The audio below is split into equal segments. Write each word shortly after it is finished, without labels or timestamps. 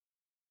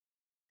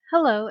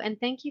Hello, and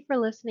thank you for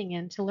listening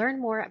in to learn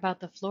more about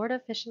the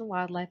Florida Fish and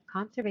Wildlife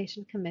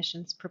Conservation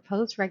Commission's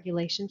proposed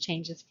regulation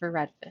changes for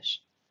redfish.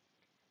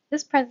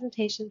 This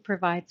presentation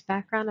provides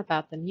background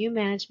about the new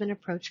management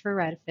approach for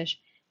redfish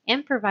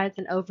and provides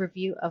an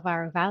overview of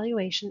our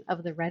evaluation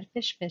of the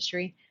redfish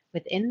fishery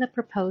within the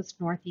proposed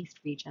Northeast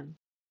region.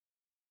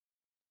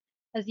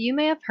 As you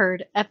may have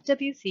heard,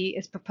 FWC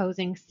is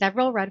proposing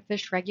several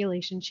redfish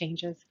regulation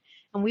changes,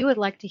 and we would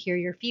like to hear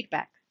your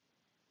feedback.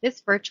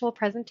 This virtual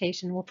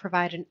presentation will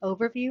provide an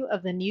overview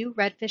of the new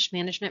redfish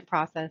management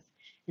process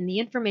and the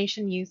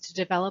information used to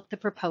develop the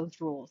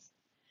proposed rules.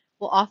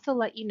 We'll also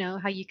let you know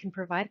how you can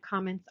provide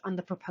comments on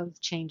the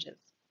proposed changes.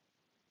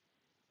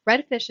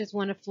 Redfish is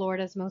one of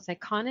Florida's most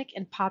iconic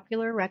and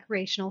popular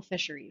recreational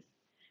fisheries.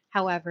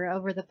 However,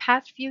 over the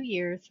past few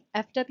years,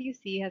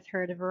 FWC has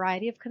heard a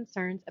variety of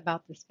concerns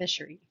about this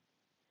fishery.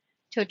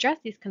 To address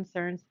these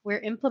concerns,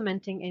 we're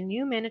implementing a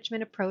new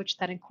management approach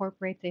that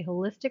incorporates a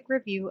holistic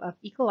review of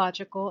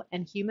ecological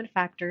and human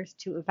factors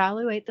to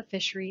evaluate the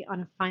fishery on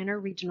a finer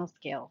regional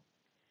scale.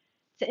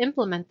 To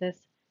implement this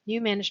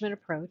new management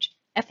approach,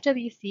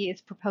 FWC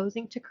is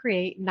proposing to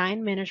create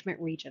 9 management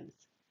regions.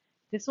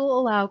 This will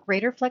allow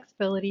greater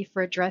flexibility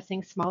for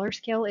addressing smaller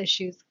scale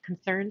issues,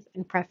 concerns,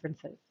 and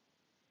preferences.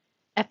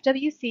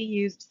 FWC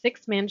used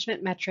 6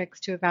 management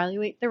metrics to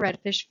evaluate the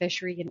redfish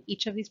fishery in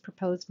each of these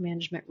proposed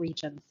management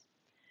regions.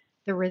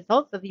 The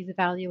results of these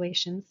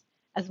evaluations,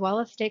 as well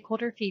as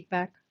stakeholder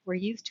feedback, were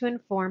used to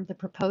inform the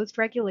proposed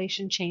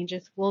regulation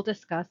changes we'll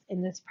discuss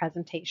in this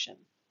presentation.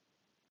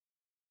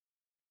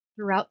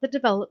 Throughout the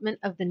development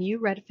of the new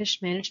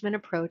redfish management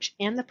approach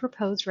and the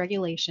proposed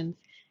regulations,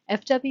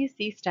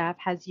 FWC staff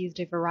has used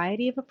a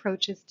variety of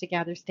approaches to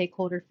gather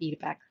stakeholder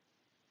feedback.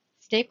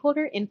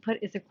 Stakeholder input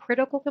is a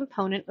critical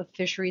component of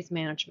fisheries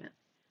management.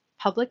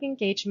 Public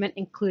engagement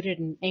included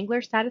an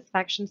angler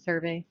satisfaction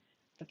survey,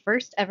 the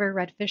first ever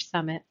Redfish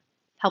Summit,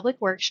 public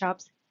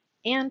workshops,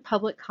 and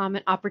public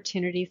comment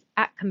opportunities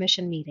at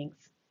commission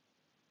meetings.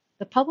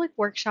 The public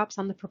workshops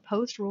on the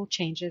proposed rule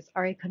changes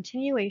are a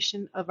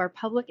continuation of our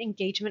public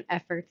engagement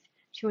efforts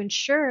to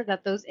ensure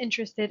that those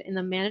interested in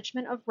the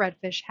management of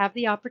redfish have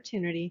the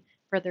opportunity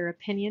for their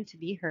opinion to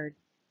be heard.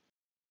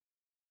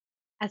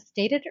 As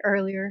stated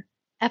earlier,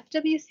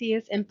 FWC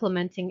is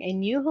implementing a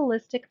new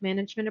holistic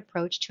management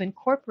approach to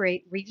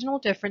incorporate regional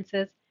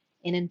differences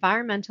in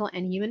environmental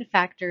and human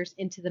factors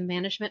into the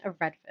management of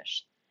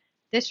redfish.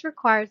 This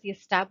requires the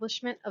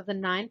establishment of the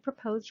 9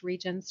 proposed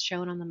regions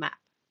shown on the map.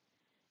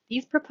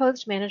 These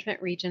proposed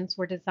management regions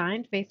were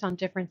designed based on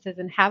differences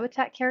in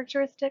habitat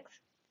characteristics,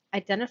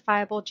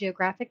 identifiable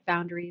geographic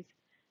boundaries,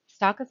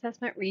 stock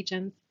assessment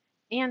regions,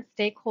 and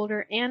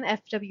stakeholder and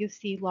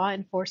FWC law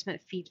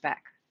enforcement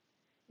feedback.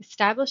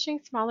 Establishing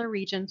smaller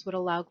regions would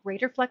allow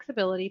greater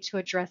flexibility to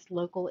address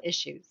local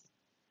issues.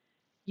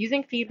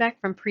 Using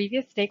feedback from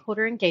previous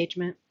stakeholder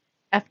engagement,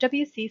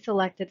 FWC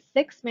selected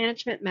 6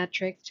 management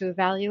metrics to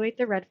evaluate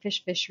the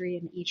redfish fishery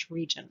in each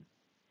region.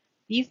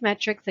 These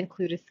metrics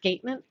include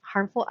escapement,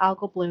 harmful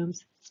algal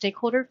blooms,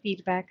 stakeholder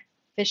feedback,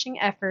 fishing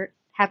effort,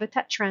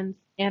 habitat trends,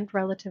 and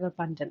relative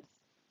abundance.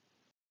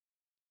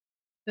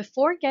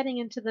 Before getting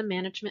into the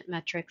management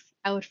metrics,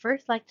 I would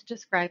first like to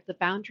describe the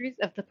boundaries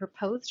of the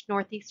proposed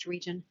Northeast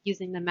region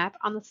using the map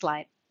on the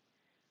slide.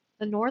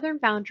 The northern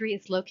boundary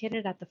is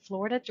located at the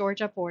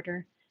Florida-Georgia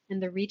border, and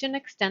the region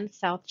extends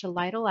south to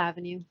Lytle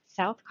Avenue,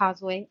 South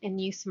Causeway, and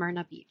New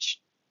Smyrna Beach.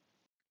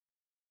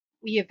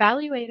 We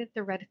evaluated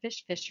the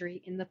redfish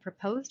fishery in the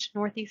proposed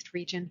Northeast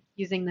region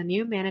using the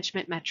new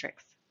management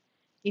metrics.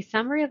 A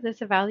summary of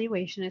this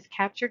evaluation is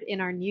captured in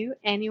our new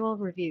annual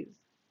reviews.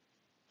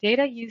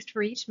 Data used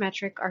for each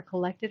metric are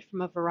collected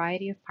from a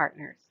variety of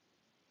partners.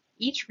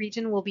 Each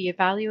region will be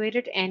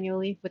evaluated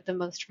annually with the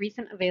most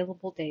recent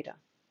available data.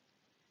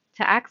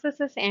 To access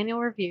this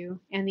annual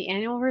review and the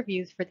annual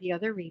reviews for the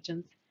other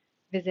regions,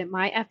 visit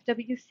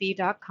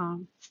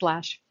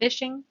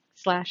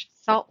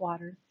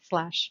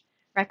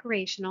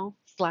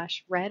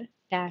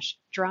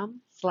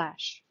myfwc.com/fishing/saltwater/recreational/red-drum/.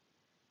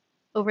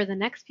 Over the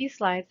next few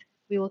slides,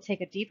 we will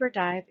take a deeper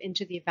dive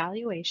into the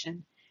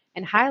evaluation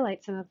and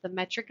highlight some of the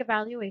metric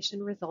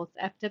evaluation results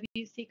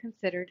FWC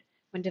considered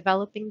when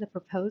developing the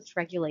proposed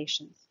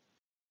regulations.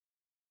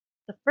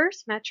 The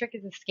first metric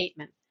is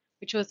escapement,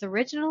 which was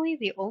originally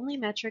the only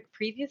metric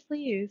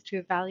previously used to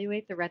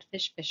evaluate the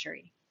redfish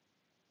fishery.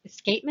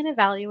 Escapement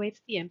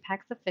evaluates the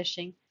impacts of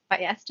fishing by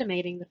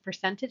estimating the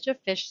percentage of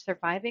fish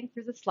surviving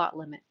through the slot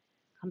limit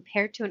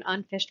compared to an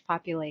unfished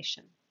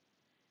population.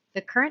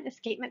 The current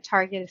escapement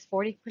target is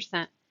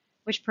 40%,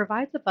 which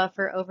provides a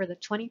buffer over the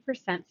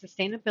 20%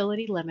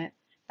 sustainability limit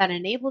that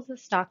enables the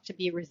stock to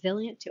be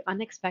resilient to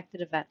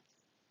unexpected events.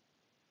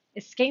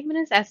 Escapement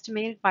is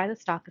estimated by the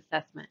stock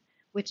assessment,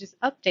 which is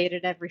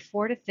updated every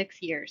 4 to 6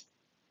 years.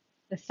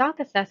 The stock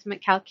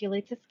assessment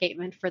calculates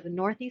escapement for the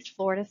Northeast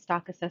Florida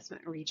Stock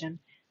Assessment Region,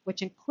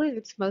 which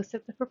includes most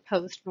of the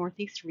proposed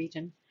Northeast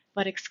region,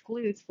 but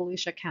excludes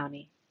Volusia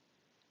County.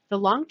 The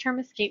long-term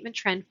escapement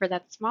trend for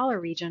that smaller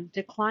region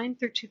declined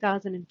through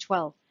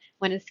 2012,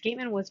 when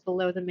escapement was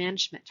below the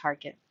management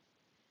target.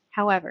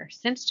 However,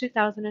 since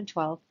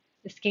 2012,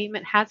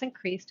 escapement has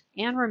increased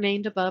and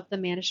remained above the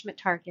management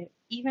target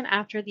even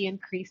after the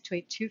increase to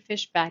a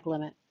 2-fish bag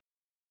limit.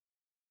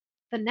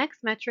 The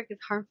next metric is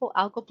harmful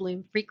algal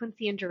bloom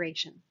frequency and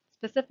duration,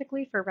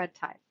 specifically for red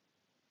tide.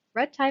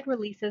 Red tide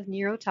releases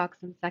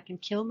neurotoxins that can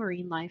kill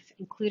marine life,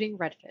 including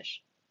redfish.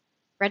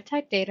 Red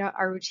tide data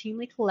are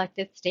routinely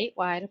collected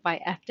statewide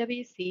by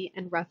FWC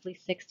and roughly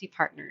 60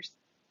 partners.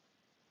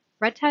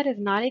 Red tide is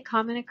not a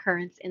common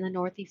occurrence in the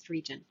Northeast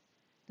region.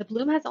 The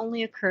bloom has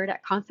only occurred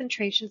at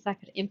concentrations that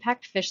could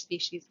impact fish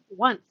species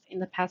once in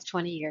the past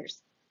 20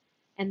 years,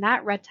 and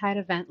that red tide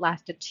event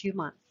lasted 2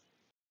 months.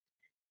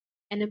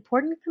 An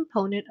important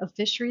component of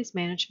fisheries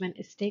management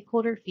is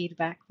stakeholder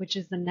feedback, which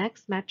is the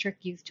next metric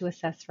used to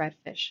assess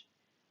redfish.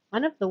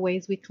 One of the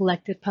ways we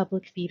collected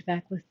public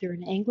feedback was through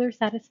an angler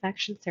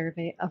satisfaction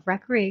survey of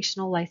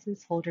recreational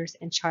license holders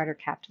and charter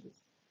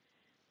captains.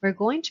 We're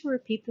going to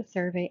repeat the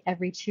survey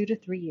every 2 to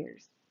 3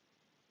 years.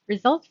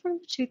 Results from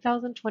the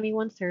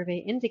 2021 survey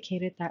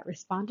indicated that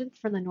respondents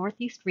from the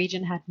Northeast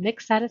region had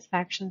mixed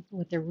satisfaction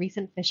with their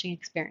recent fishing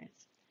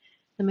experience.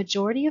 The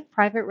majority of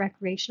private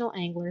recreational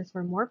anglers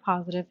were more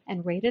positive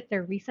and rated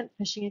their recent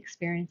fishing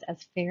experience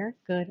as fair,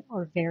 good,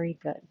 or very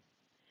good.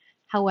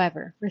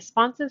 However,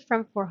 responses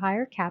from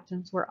for-hire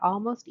captains were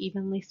almost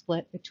evenly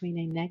split between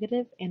a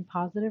negative and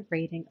positive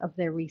rating of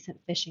their recent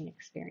fishing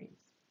experience.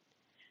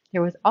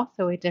 There was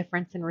also a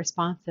difference in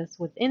responses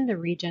within the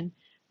region,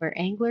 where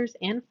anglers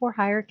and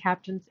for-hire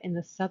captains in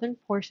the southern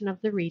portion of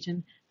the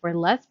region were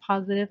less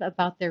positive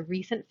about their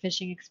recent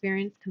fishing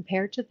experience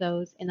compared to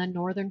those in the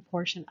northern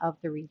portion of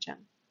the region.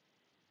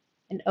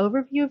 An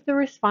overview of the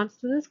response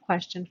to this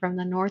question from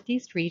the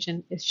Northeast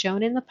region is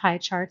shown in the pie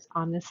charts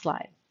on this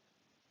slide.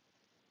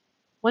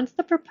 Once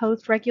the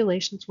proposed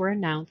regulations were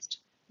announced,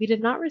 we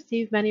did not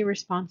receive many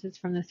responses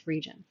from this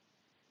region.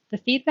 The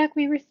feedback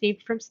we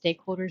received from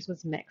stakeholders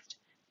was mixed,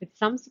 with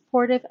some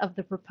supportive of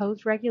the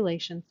proposed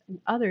regulations and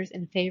others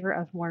in favor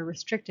of more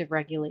restrictive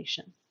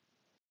regulations.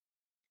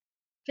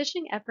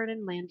 Fishing effort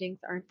and landings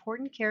are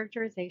important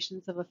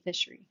characterizations of a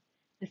fishery,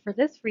 and for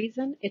this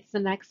reason, it's the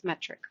next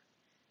metric.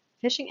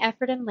 Fishing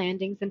effort and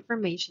landings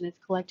information is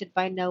collected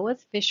by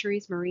NOAA's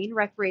Fisheries Marine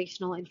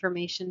Recreational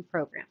Information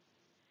Program.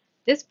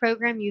 This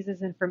program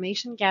uses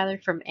information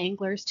gathered from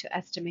anglers to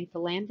estimate the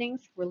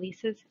landings,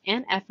 releases,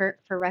 and effort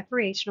for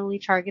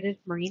recreationally targeted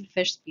marine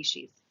fish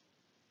species.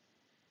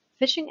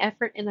 Fishing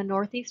effort in the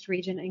Northeast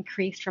region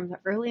increased from the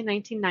early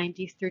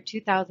 1990s through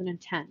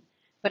 2010,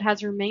 but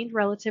has remained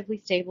relatively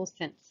stable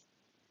since.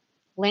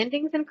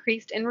 Landings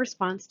increased in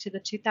response to the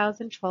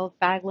 2012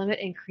 bag limit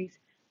increase,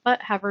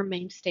 but have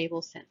remained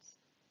stable since.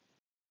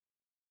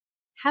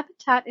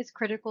 Habitat is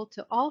critical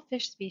to all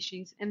fish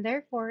species and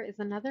therefore is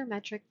another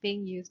metric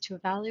being used to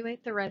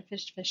evaluate the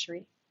redfish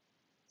fishery.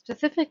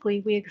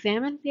 Specifically, we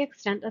examined the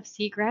extent of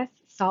seagrass,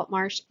 salt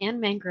marsh,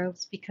 and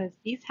mangroves because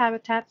these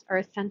habitats are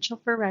essential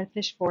for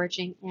redfish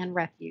foraging and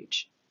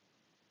refuge.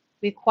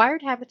 We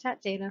acquired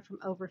habitat data from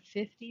over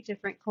 50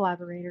 different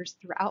collaborators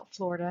throughout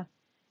Florida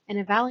and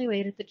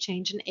evaluated the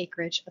change in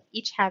acreage of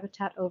each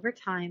habitat over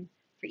time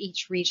for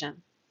each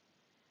region.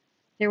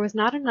 There was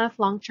not enough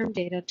long-term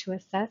data to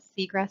assess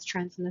seagrass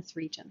trends in this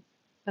region,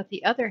 but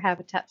the other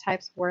habitat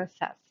types were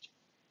assessed.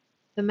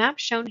 The map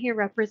shown here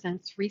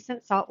represents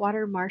recent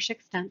saltwater marsh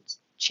extent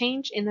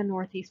change in the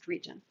Northeast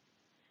region.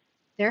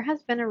 There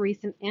has been a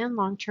recent and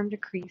long-term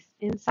decrease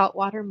in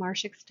saltwater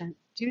marsh extent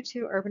due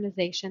to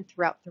urbanization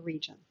throughout the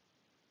region.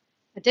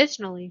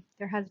 Additionally,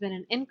 there has been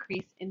an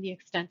increase in the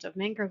extent of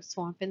mangrove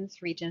swamp in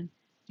this region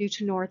due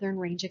to northern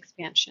range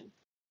expansion.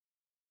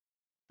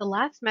 The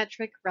last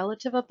metric,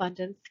 relative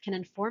abundance, can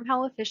inform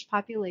how a fish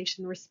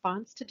population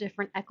responds to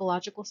different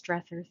ecological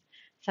stressors,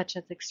 such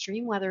as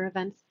extreme weather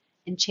events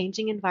and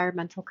changing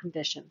environmental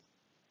conditions.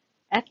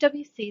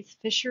 FWC's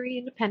Fishery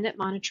Independent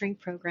Monitoring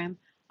Program,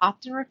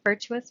 often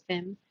referred to as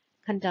FIM,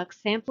 conducts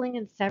sampling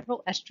in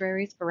several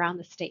estuaries around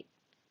the state.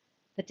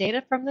 The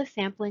data from the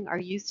sampling are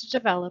used to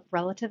develop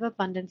relative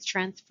abundance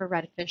trends for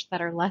redfish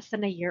that are less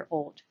than a year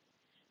old.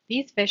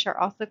 These fish are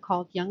also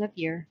called young of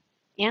year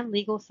and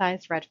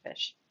legal-sized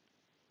redfish.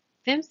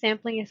 FIM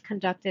sampling is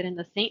conducted in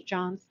the St.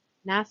 Johns,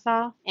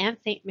 Nassau, and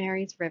St.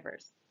 Mary's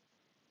rivers.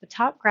 The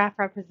top graph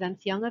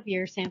represents young of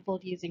year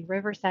sampled using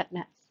river set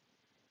nets.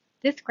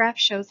 This graph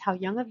shows how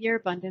young of year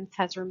abundance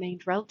has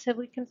remained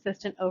relatively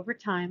consistent over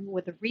time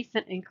with a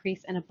recent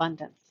increase in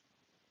abundance.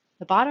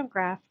 The bottom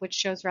graph, which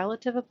shows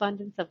relative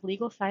abundance of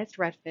legal-sized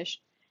redfish,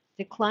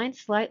 declined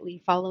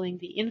slightly following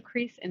the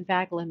increase in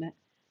bag limit,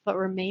 but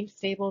remained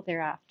stable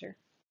thereafter.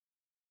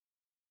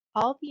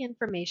 All the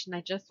information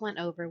I just went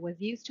over was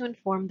used to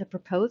inform the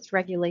proposed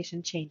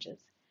regulation changes.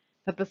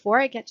 But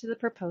before I get to the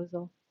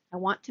proposal, I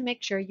want to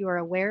make sure you are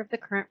aware of the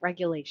current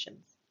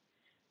regulations.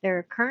 There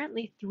are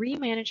currently 3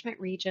 management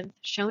regions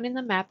shown in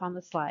the map on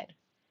the slide.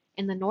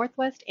 In the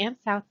Northwest and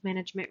South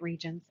management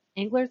regions,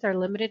 anglers are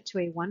limited to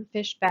a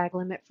 1-fish bag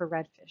limit for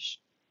redfish.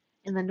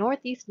 In the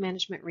Northeast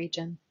management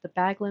region, the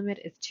bag limit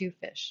is 2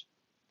 fish.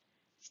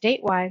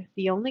 Statewide,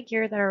 the only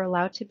gear that are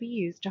allowed to be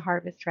used to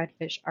harvest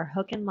redfish are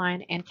hook and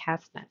line and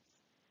cast nets.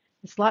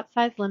 The slot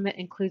size limit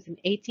includes an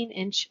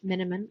 18-inch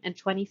minimum and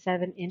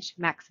 27-inch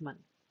maximum.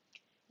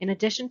 In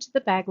addition to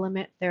the bag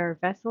limit, there are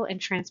vessel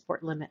and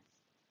transport limits.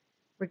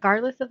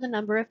 Regardless of the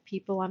number of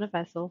people on a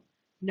vessel,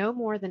 no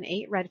more than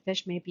 8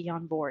 redfish may be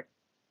on board.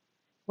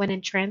 When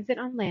in transit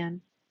on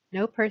land,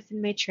 no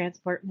person may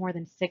transport more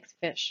than 6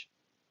 fish.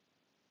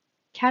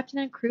 Captain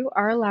and crew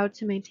are allowed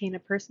to maintain a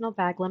personal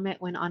bag limit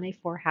when on a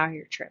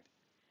for-hire trip.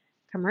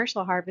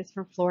 Commercial harvests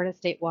from Florida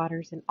state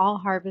waters and all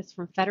harvests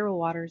from federal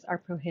waters are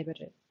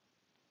prohibited.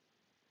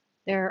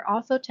 There are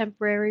also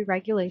temporary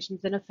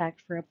regulations in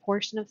effect for a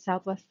portion of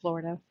Southwest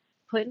Florida,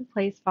 put in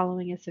place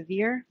following a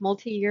severe,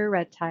 multi-year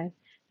red tide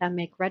that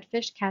make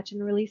redfish catch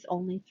and release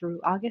only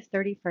through August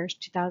 31st,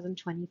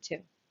 2022.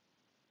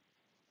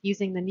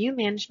 Using the new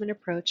management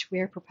approach, we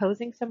are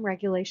proposing some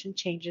regulation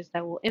changes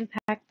that will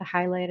impact the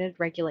highlighted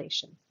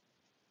regulations.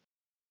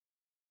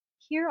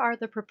 Here are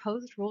the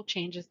proposed rule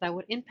changes that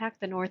would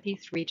impact the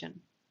Northeast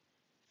region.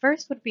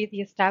 First would be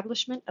the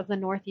establishment of the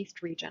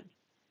Northeast region.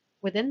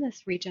 Within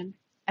this region,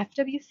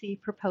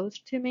 FWC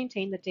proposed to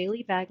maintain the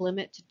daily bag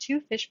limit to 2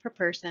 fish per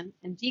person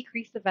and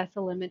decrease the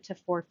vessel limit to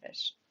 4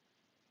 fish.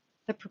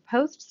 The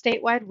proposed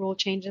statewide rule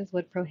changes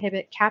would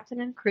prohibit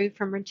captain and crew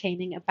from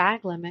retaining a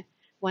bag limit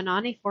when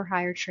on a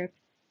for-hire trip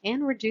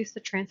and reduce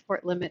the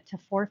transport limit to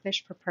 4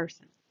 fish per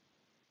person.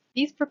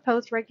 These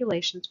proposed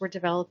regulations were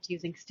developed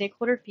using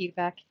stakeholder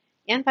feedback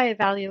and by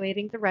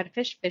evaluating the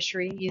redfish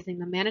fishery using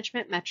the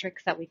management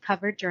metrics that we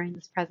covered during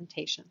this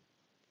presentation.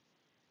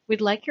 We'd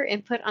like your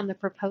input on the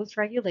proposed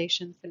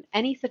regulations and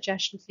any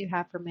suggestions you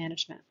have for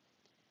management.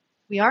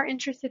 We are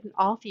interested in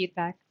all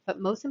feedback,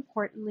 but most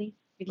importantly,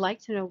 we'd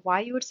like to know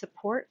why you would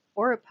support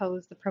or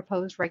oppose the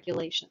proposed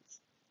regulations.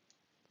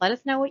 Let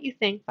us know what you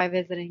think by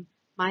visiting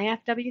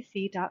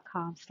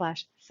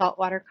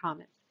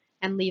myfwc.com/saltwatercomments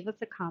and leave us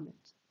a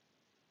comment.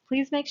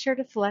 Please make sure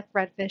to select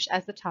redfish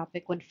as the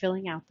topic when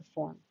filling out the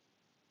form.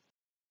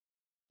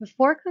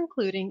 Before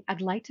concluding,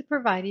 I'd like to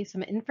provide you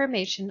some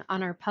information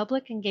on our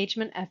public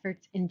engagement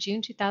efforts in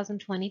June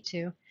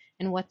 2022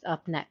 and what's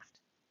up next.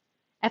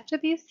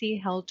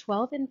 FWC held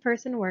 12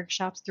 in-person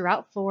workshops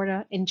throughout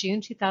Florida in June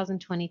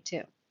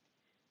 2022.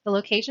 The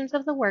locations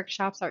of the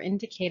workshops are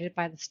indicated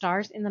by the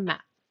stars in the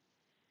map.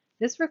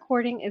 This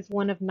recording is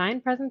one of 9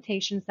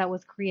 presentations that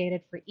was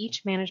created for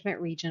each management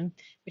region,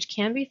 which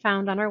can be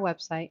found on our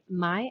website,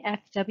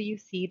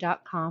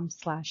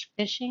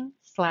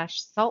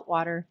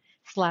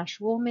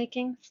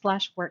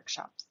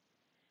 myfwc.com/fishing/saltwater/rulemaking/workshops.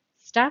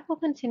 Staff will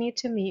continue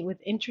to meet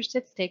with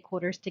interested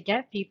stakeholders to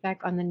get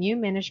feedback on the new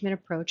management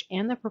approach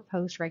and the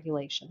proposed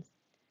regulations.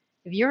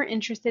 If you're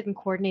interested in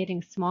coordinating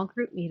a small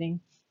group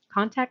meeting,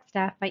 contact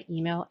staff by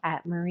email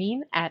at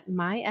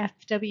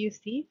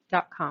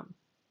marine@myfwc.com.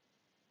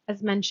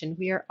 As mentioned,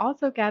 we are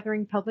also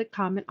gathering public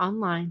comment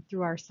online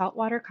through our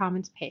Saltwater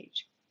Commons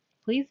page.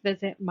 Please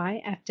visit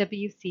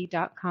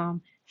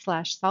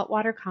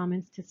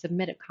myfwc.com/saltwatercommons to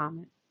submit a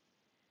comment.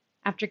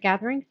 After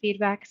gathering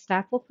feedback,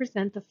 staff will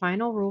present the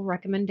final rule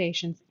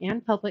recommendations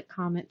and public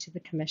comment to the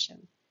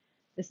Commission.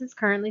 This is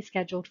currently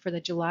scheduled for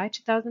the July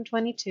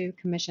 2022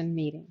 Commission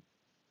meeting.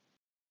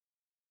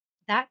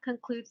 That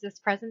concludes this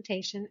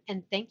presentation,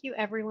 and thank you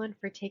everyone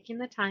for taking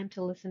the time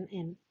to listen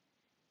in.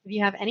 If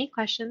you have any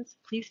questions,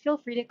 please feel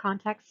free to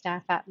contact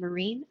staff at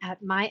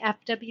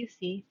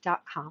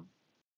marine@myfwc.com.